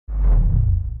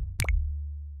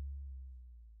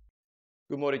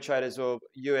Good morning, traders. Well,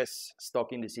 US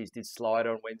stock indices did slide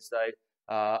on Wednesday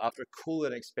after a cooler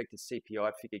than expected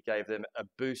CPI figure gave them a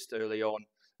boost early on,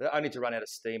 only to run out of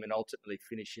steam and ultimately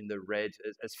finish in the red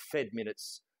as Fed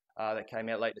minutes that came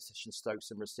out late in the session stoked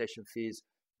some recession fears.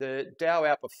 The Dow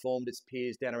outperformed its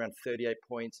peers, down around 38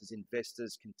 points, as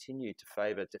investors continued to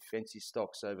favour defensive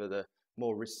stocks over the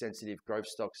more risk-sensitive growth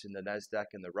stocks in the Nasdaq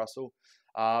and the Russell.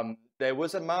 There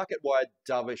was a market-wide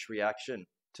dovish reaction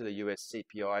to the US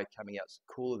CPI coming out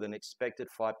cooler than expected,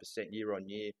 5% year on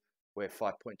year, where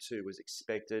 5.2 was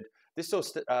expected. This saw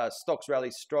stocks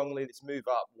rally strongly. This move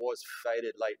up was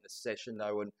faded late in the session,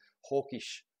 though, and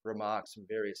hawkish remarks from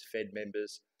various Fed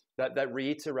members that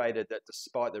reiterated that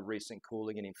despite the recent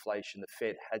cooling in inflation, the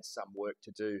Fed had some work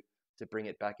to do to bring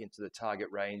it back into the target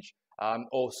range.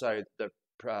 Also,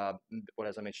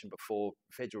 as I mentioned before,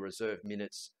 Federal Reserve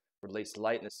minutes released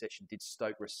late in the session did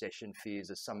stoke recession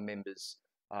fears, as some members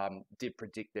did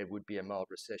predict there would be a mild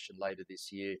recession later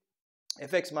this year.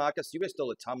 FX markets, US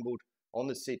dollar tumbled on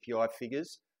the CPI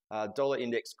figures. Dollar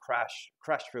index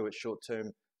crashed through its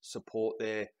short-term support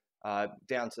there,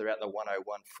 down to around the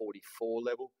 101.44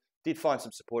 level. Did find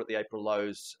some support at the April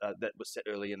lows that was set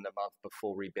early in the month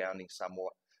before rebounding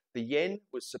somewhat. The yen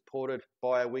was supported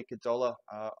by a weaker dollar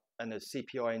and the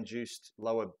CPI-induced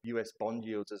lower US bond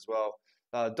yields as well.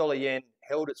 Dollar yen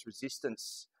held its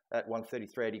resistance at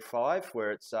 133.85,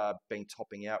 where it's been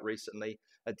topping out recently.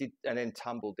 It did, and then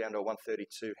tumbled down to a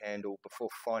 132 handle before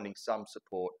finding some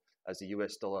support as the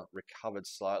US dollar recovered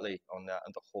slightly on the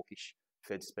hawkish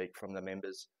Fedspeak from the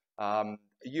members.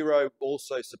 Euro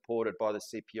also supported by the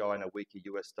CPI and a weaker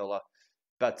US dollar,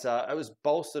 but it was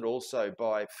bolstered also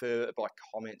by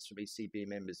comments from ECB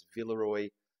members Villeroy,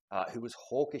 who was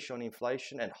hawkish on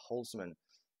inflation, and Holzman,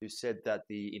 who said that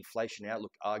the inflation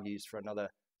outlook argues for another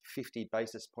 50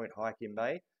 basis point hike in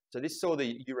May. So this saw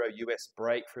the Euro-US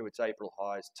break through its April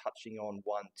highs, touching on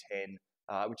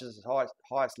 110, which is its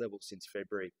highest level since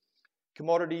February.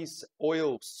 Commodities,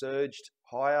 oil surged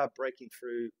higher, breaking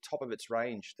through top of its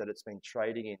range that it's been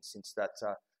trading in since that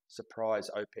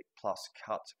surprise OPEC Plus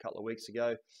cut a couple of weeks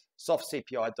ago. Soft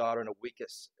CPI data and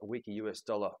a weaker US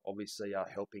dollar obviously are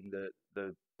helping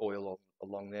the oil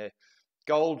along there.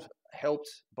 Gold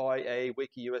helped by a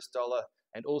weaker US dollar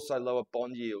and also lower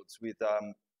bond yields, with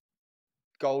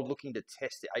gold looking to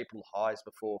test the April highs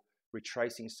before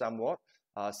retracing somewhat,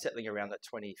 settling around that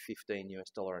 2015 US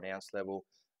dollar an ounce level.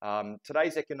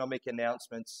 Today's economic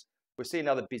announcements, we'll see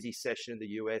another busy session in the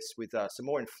US with some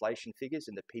more inflation figures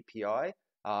in the PPI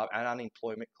and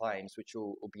unemployment claims, which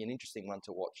will be an interesting one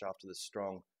to watch after the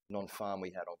strong non-farm we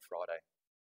had on Friday.